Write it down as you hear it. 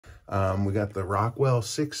We got the Rockwell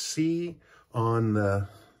 6C on the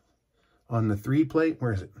 3 plate.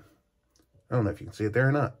 Where is it? I don't know if you can see it there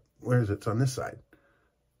or not. Where is it? It's on this side.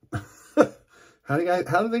 How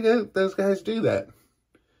do those guys do that?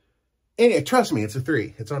 Anyway, trust me, it's a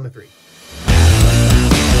 3. It's on the 3.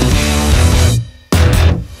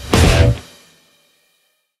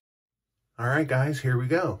 All right, guys, here we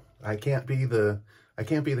go. I can't be the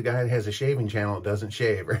guy that has a shaving channel that doesn't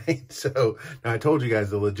shave, right? So now I told you guys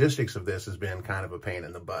the logistics of this has been kind of a pain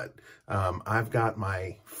in the butt. I've got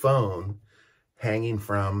my phone hanging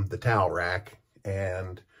from the towel rack,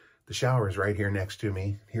 and the shower is right here next to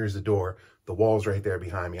me. Here's the door. The wall's right there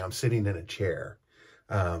behind me. I'm sitting in a chair.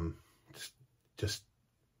 Just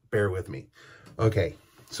bear with me. Okay,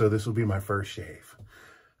 so this will be my first shave.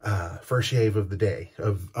 First shave of the day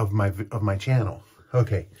of my channel.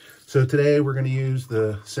 Okay, so today we're going to use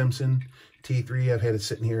the Simpson T3. I've had it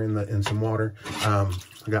sitting here in some water. I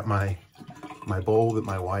got my bowl that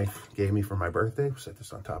my wife gave me for my birthday. Set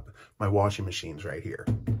this on top. My washing machine's right here.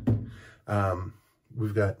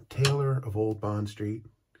 We've got Taylor of Old Bond Street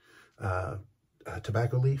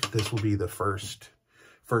tobacco leaf. This will be the first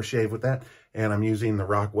shave with that, and I'm using the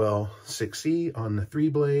Rockwell 6C on the 3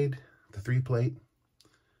 plate.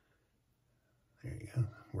 There you go.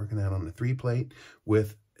 Working that on the 3 plate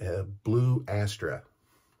with a blue Astra.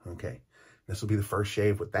 Okay, this will be the first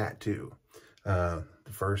shave with that too. The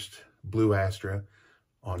first blue Astra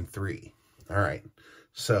on 3. All right,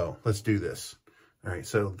 so let's do this. All right,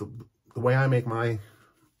 so the way I make mine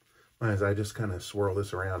is I just kind of swirl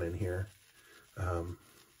this around in here. Not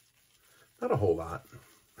a whole lot.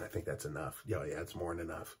 I think that's enough. Yeah, it's more than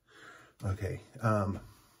enough. Okay.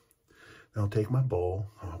 I'll take my bowl.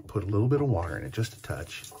 I'll put a little bit of water in it, just a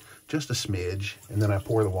touch, just a smidge, and then I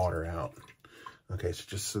pour the water out. Okay,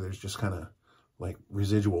 so there's just kind of like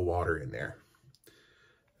residual water in there.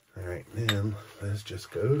 All right, then let's just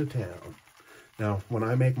go to town. Now, when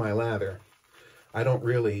I make my lather, I don't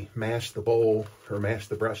really mash the bowl or mash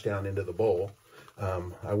the brush down into the bowl.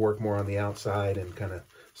 I work more on the outside and kind of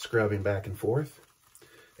scrubbing back and forth.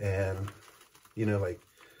 And, you know, like,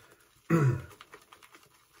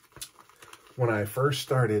 when I first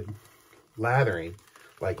started lathering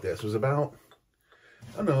like this, was about,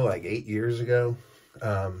 I don't know, like 8 years ago.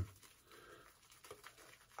 I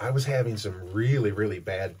was having some really, really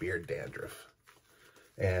bad beard dandruff.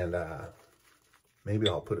 And maybe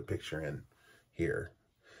I'll put a picture in here.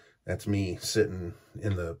 That's me sitting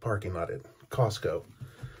in the parking lot at Costco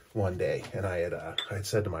one day, and I had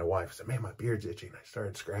said to my wife, I said, man, my beard's itching. I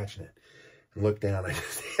started scratching it and looked down. I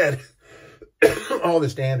just had all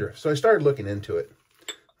this dandruff. So I started looking into it.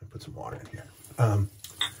 I put some water in here.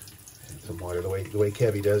 Some water the way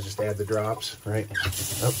Kevy does, just add the drops, right?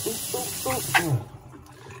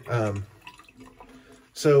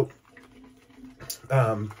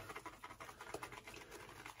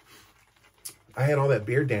 I had all that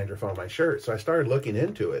beard dandruff on my shirt, so I started looking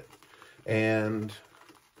into it, and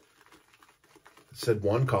it said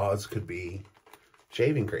one cause could be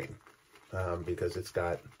shaving cream, because it's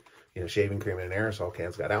got, you know, shaving cream in an aerosol can.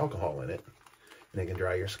 It's got alcohol in it, and it can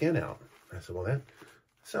dry your skin out. I said, well, that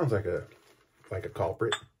sounds like a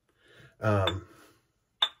culprit. Look at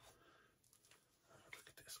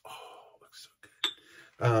this. Oh, looks so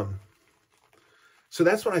good. So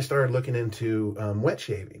that's when I started looking into wet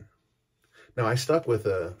shaving. Now, I stuck with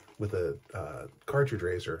a cartridge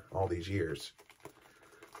razor all these years.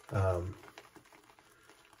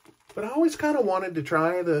 But I always kind of wanted to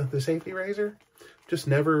try the safety razor. Just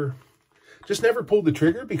never pulled the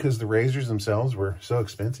trigger because the razors themselves were so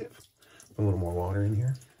expensive. A little more water in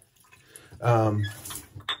here.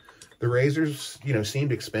 The razors, you know,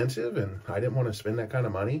 seemed expensive, and I didn't want to spend that kind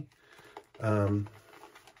of money. But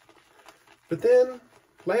then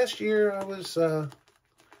last year I was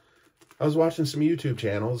watching some YouTube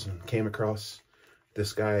channels and came across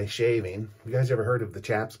this guy shaving. You guys ever heard of the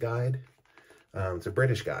Chap's Guide? It's a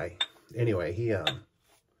British guy. Anyway,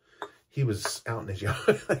 he was out in his yard.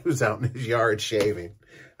 He was out in his yard shaving.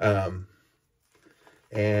 Look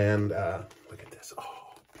at this.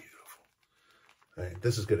 Oh, beautiful. All right,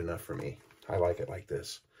 this is good enough for me. I like it like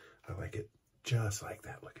this. I like it just like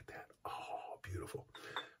that. Look at that. Oh, beautiful.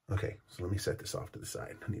 Okay, so let me set this off to the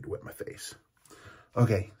side. I need to wet my face.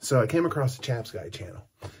 Okay, so I came across the Chap's Guide channel,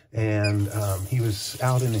 and he was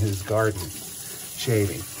out in his garden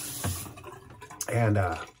shaving, and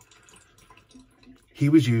he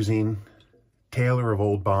was using Taylor of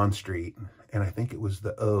Old Bond Street, and I think it was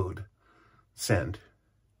the Ode scent.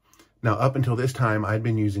 Now, up until this time, I'd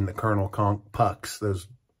been using the Colonel Conk pucks, those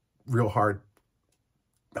real hard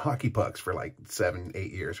hockey pucks, for like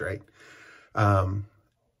 7-8 years, right?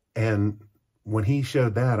 And when he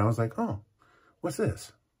showed that, I was like, oh, what's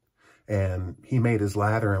this? And he made his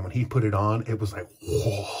lather, and when he put it on, it was like,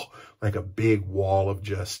 whoa, like a big wall of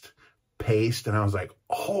just paste. And I was like,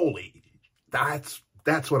 holy, that's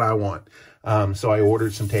what I want. So I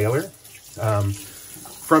ordered some Taylor.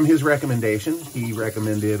 From his recommendation, he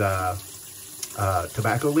recommended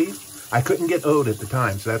tobacco leaf. I couldn't get oud at the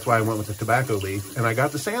time, so that's why I went with the tobacco leaf. And I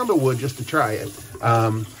got the sandalwood just to try it.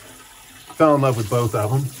 Fell in love with both of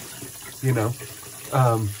them, you know.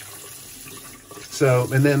 So,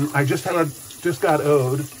 and then I just got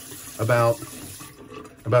oud about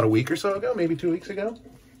a week or so ago, maybe 2 weeks ago.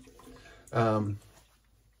 All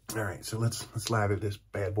right, so let's lather this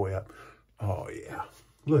bad boy up. Oh yeah,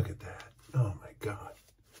 look at that. Oh my God.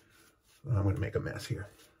 I'm gonna make a mess here.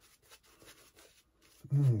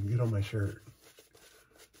 Get on my shirt.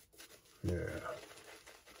 Yeah.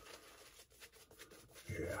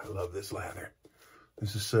 Yeah, I love this lather.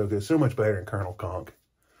 This is so good. So much better than Colonel Conk.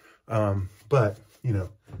 But, you know,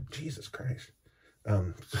 Jesus Christ.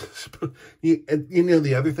 You know,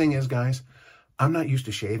 the other thing is, guys, I'm not used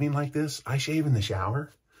to shaving like this. I shave in the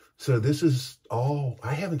shower. So this is all,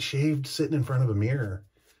 I haven't shaved sitting in front of a mirror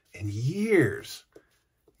in years.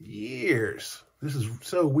 Years. This is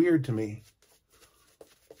so weird to me.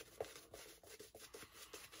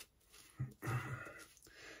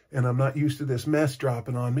 And I'm not used to this mess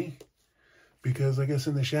dropping on me because I guess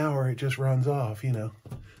in the shower it just runs off, you know.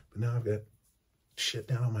 But now I've got shit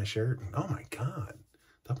down on my shirt. Oh my God.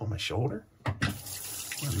 It's up on my shoulder.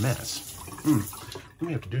 What a mess. We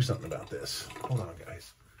may have to do something about this. Hold on,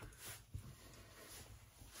 guys.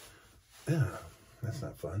 Yeah, that's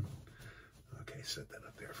not fun. Okay, set that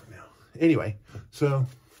up there for now. Anyway, so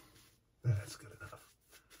that's good enough.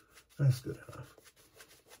 That's good enough.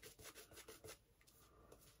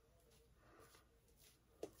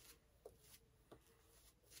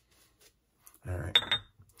 All right.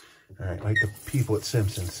 All right, like the people at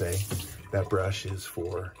Simpson say, that brush is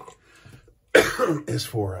for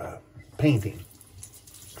painting.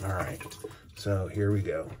 All right. So here we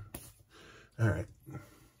go. All right.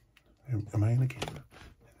 Am I in the camera?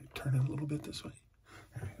 Turn it a little bit this way.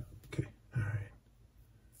 All right. Okay. All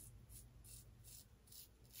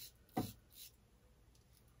right.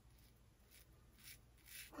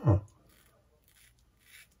 Huh.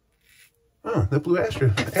 Oh, that blue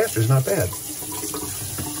Astra's not bad.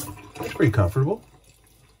 That's pretty comfortable.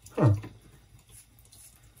 Huh.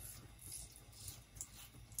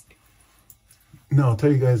 No, I'll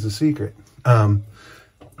tell you guys the secret. I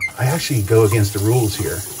actually go against the rules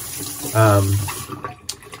here.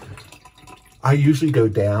 I usually go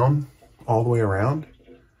down all the way around,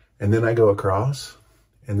 and then I go across,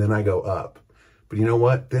 and then I go up. But you know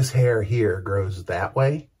what? This hair here grows that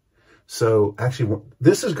way. So actually,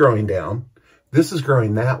 this is growing down. This is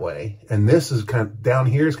growing that way. And this is kind of, down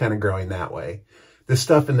here is kind of growing that way. This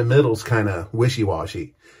stuff in the middle is kind of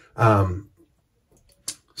wishy-washy.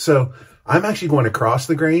 So I'm actually going across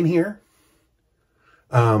the grain here.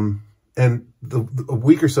 And a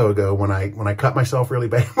week or so ago, when I cut myself really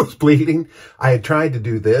bad, was bleeding, I had tried to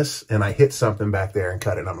do this, and I hit something back there and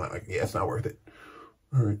cut it. I'm like, yeah, it's not worth it.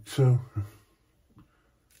 All right, so.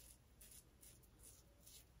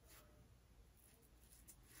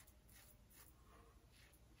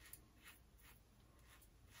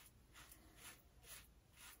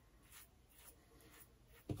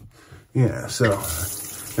 Yeah, so,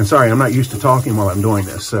 and sorry, I'm not used to talking while I'm doing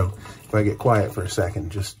this, so if I get quiet for a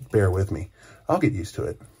second, just bear with me. I'll get used to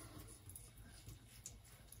it.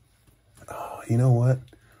 Oh, you know what?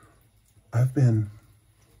 I've been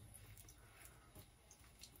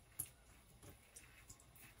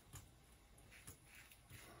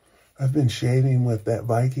shaving with that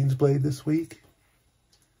Vikings blade this week.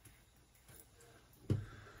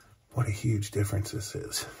 What a huge difference this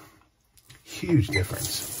is. Huge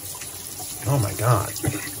difference. Oh my God.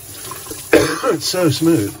 It's so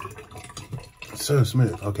smooth. So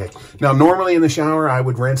smooth. Okay. Now, normally in the shower, I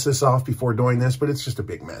would rinse this off before doing this, but it's just a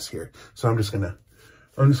big mess here. So I'm just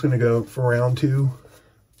gonna go for round 2.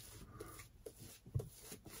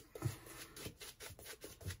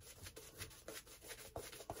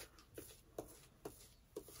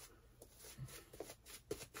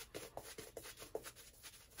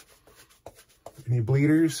 Any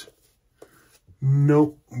bleeders?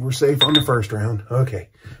 Nope. We're safe on the first round. Okay.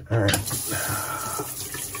 All right.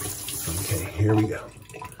 Okay, here we go.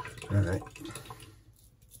 All right.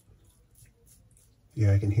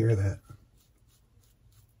 Yeah, I can hear that.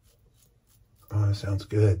 Oh, that sounds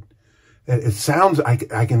good. It sounds, I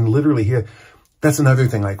can literally hear. That's another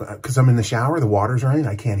thing, like, because I'm in the shower, the water's running,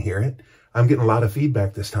 I can't hear it. I'm getting a lot of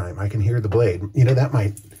feedback this time. I can hear the blade. You know, that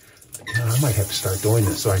might You know, I might have to start doing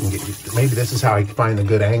this so I can get used to, maybe this is how I find a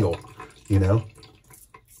good angle, you know?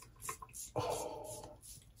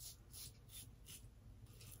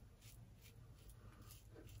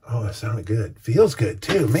 Oh, that sounded good. Feels good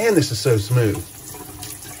too. Man, this is so smooth.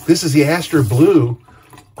 This is the Astra Blue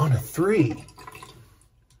on a 3.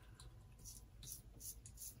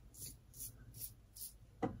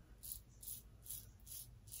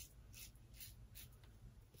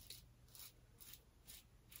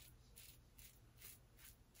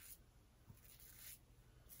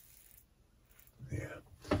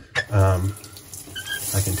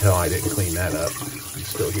 I can tell I didn't clean that up. You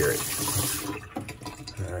still hear it.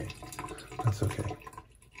 All right, that's okay.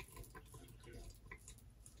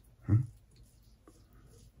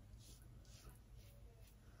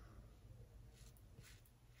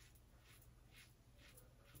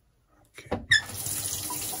 Okay.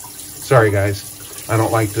 Sorry, guys. I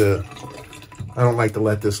don't like to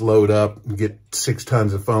let this load up and get 6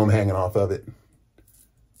 tons of foam hanging off of it.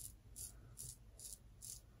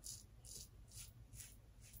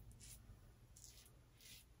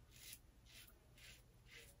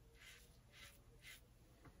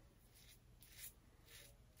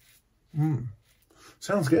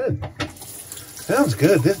 Sounds good. Sounds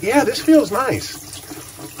good. This feels nice.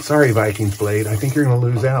 Sorry, Vikings blade. I think you're going to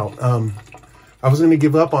lose out. I was going to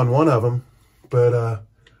give up on one of them, but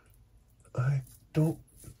I don't.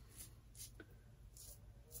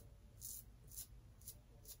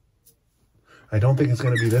 I don't think it's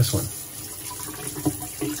going to be this one.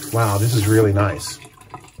 Wow, this is really nice.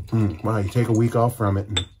 Wow, you take a week off from it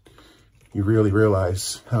and you really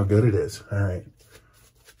realize how good it is. All right.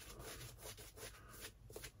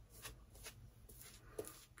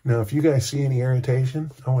 Now, if you guys see any irritation,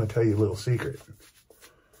 I want to tell you a little secret.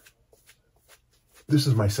 This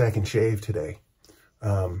is my second shave today.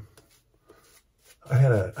 I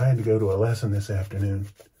had to go to a lesson this afternoon,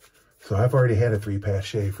 so I've already had a 3-pass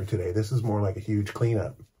shave for today. This is more like a huge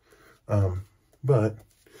cleanup, but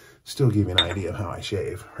still give you an idea of how I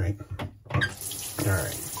shave, right? All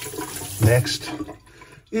right. Next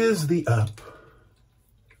is the up.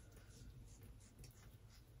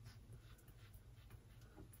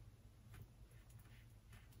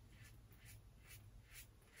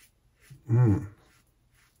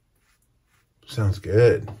 Sounds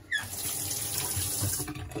good.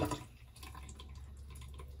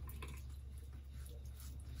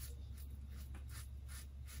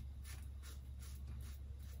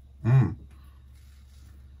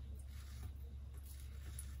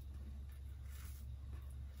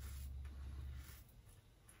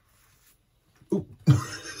 Ooh.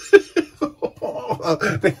 I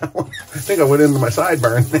think I went into my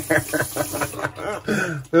sideburn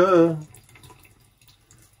there.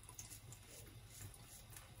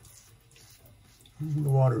 The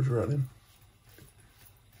water's running.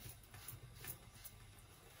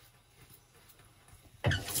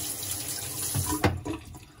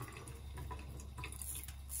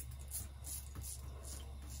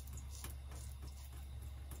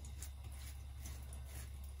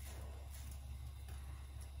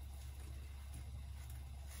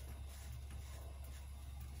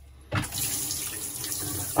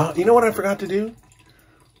 You know what I forgot to do?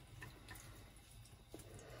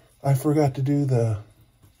 I forgot to do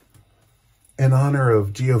in honor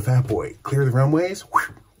of Geo Fatboy, clear the runways,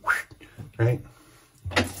 right?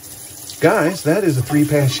 Guys, that is a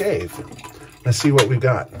 3-pass shave. Let's see what we've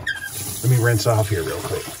got. Let me rinse off here real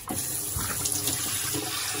quick.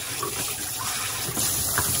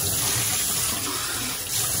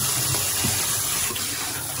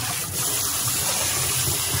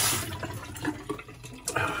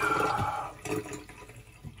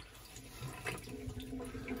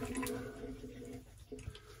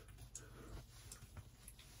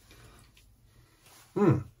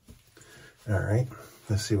 All right,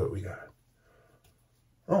 let's see what we got.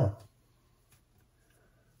 Oh.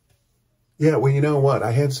 Yeah, well, you know what?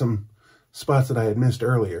 I had some spots that I had missed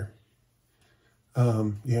earlier.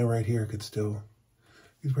 Yeah, right here could still,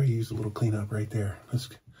 you could probably use a little cleanup right there. Let's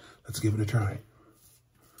give it a try.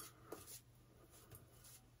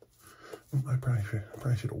 I probably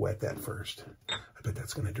should have wet that first. I bet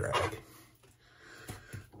that's going to drag.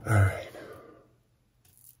 All right.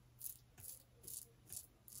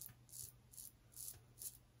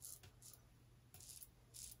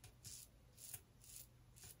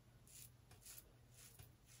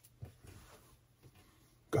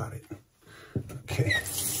 Got it. Okay.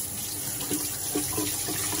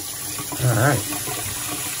 All right.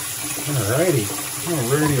 Alrighty.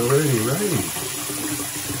 Alrighty.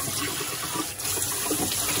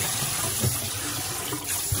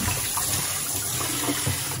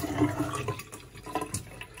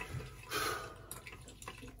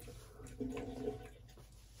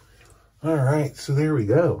 All right, so there we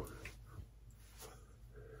go.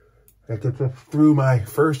 I got through my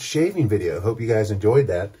first shaving video. Hope you guys enjoyed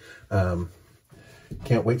that.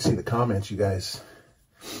 Can't wait to see the comments, you guys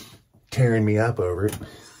tearing me up over it.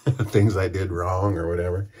 Things I did wrong or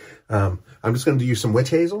whatever. I'm just going to use some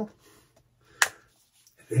witch hazel.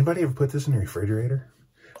 Anybody ever put this in the refrigerator?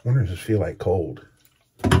 I wonder, does it feel like cold?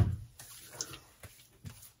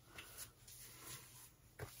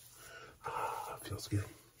 Feels good.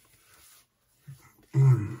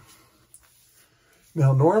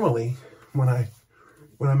 Now, normally, when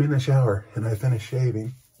I'm in the shower and I finish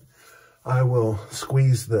shaving, I will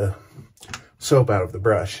squeeze the soap out of the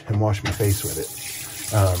brush and wash my face with it.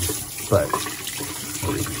 But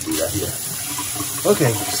we can do that here.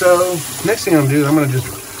 Okay, so next thing I'm gonna do is I'm gonna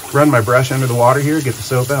just run my brush under the water here, get the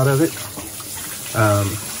soap out of it.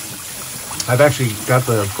 I've actually got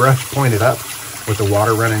the brush pointed up with the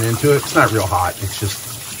water running into it. It's not real hot. It's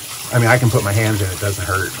just, I mean, I can put my hands in it. It doesn't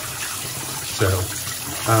hurt. So,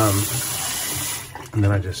 and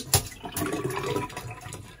then I just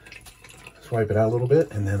swipe it out a little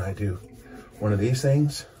bit, and then I do one of these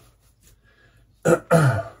things.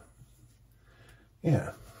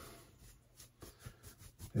 Yeah.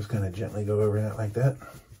 Just kind of gently go over that like that.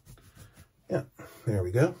 Yeah, there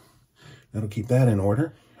we go. That'll keep that in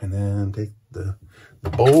order. And then take the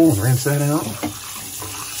bowl and rinse that out.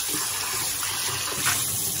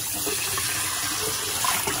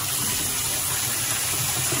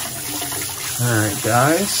 All right,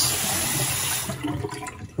 guys.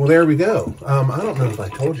 Well, there we go. I don't know if I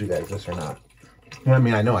told you guys this or not. Well, I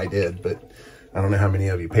mean, I know I did, but I don't know how many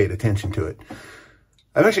of you paid attention to it.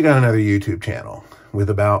 I've actually got another YouTube channel with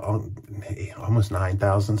about almost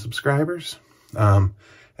 9,000 subscribers.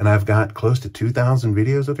 And I've got close to 2,000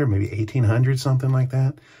 videos up there, maybe 1,800, something like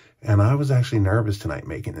that. And I was actually nervous tonight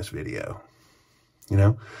making this video, you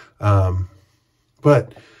know?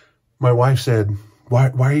 But my wife said, why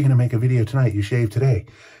are you going to make a video tonight? You shaved today.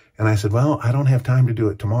 And I said, well, I don't have time to do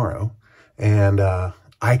it tomorrow. And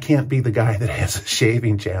I can't be the guy that has a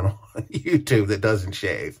shaving channel on YouTube that doesn't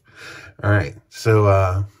shave. All right.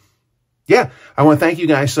 So, yeah, I want to thank you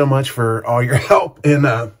guys so much for all your help.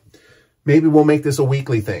 And maybe we'll make this a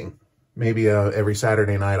weekly thing. Maybe every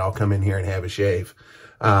Saturday night I'll come in here and have a shave.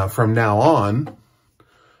 From now on,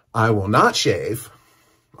 I will not shave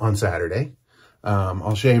on Saturday.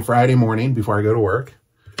 I'll shave Friday morning before I go to work.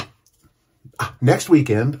 Next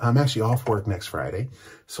weekend, I'm actually off work next Friday,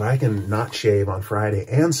 so I can not shave on Friday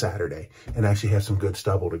and Saturday and actually have some good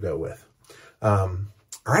stubble to go with. All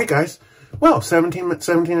right, guys. Well, 17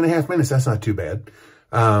 and a half minutes. That's not too bad.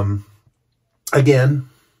 Again,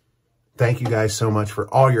 thank you guys so much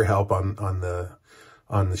for all your help on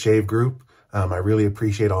the shave group. I really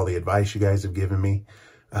appreciate all the advice you guys have given me.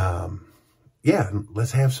 Yeah,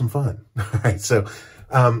 let's have some fun. All right. So,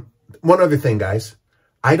 one other thing, guys,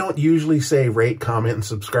 I don't usually say rate, comment, and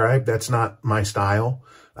subscribe. That's not my style.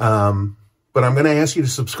 But I'm going to ask you to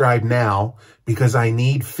subscribe now because I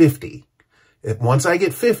need 50. Once I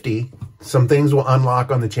get 50, some things will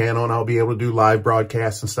unlock on the channel and I'll be able to do live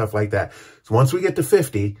broadcasts and stuff like that. So once we get to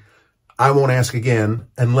 50, I won't ask again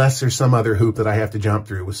unless there's some other hoop that I have to jump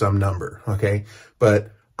through with some number. Okay.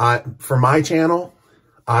 But for my channel,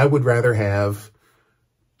 I would rather have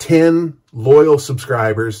 10 loyal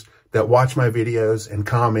subscribers that watch my videos and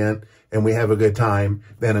comment and we have a good time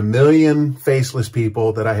than a million faceless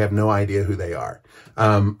people that I have no idea who they are.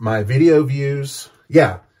 My video views,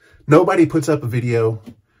 yeah, nobody puts up a video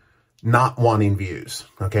not wanting views,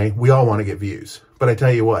 okay? We all want to get views. But I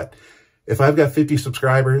tell you what, if I've got 50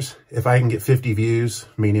 subscribers, if I can get 50 views,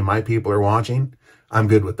 meaning my people are watching, I'm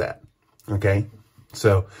good with that, okay?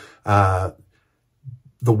 So,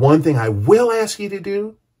 the one thing I will ask you to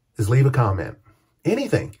do is leave a comment.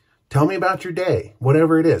 Anything. Tell me about your day,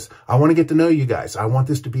 whatever it is. I want to get to know you guys. I want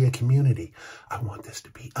this to be a community. I want this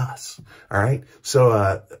to be us. All right.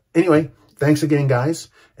 So, anyway, thanks again, guys.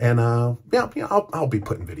 And, yeah, I'll be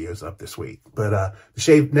putting videos up this week, but, the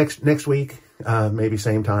shave next week, maybe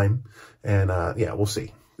same time. And, yeah, we'll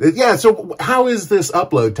see. Yeah. So how is this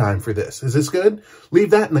upload time for this? Is this good?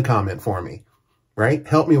 Leave that in the comment for me, right?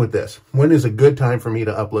 Help me with this. When is a good time for me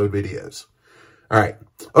to upload videos? All right.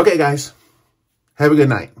 Okay, guys. Have a good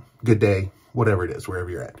night. Good day, whatever it is, wherever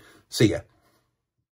you're at. See ya.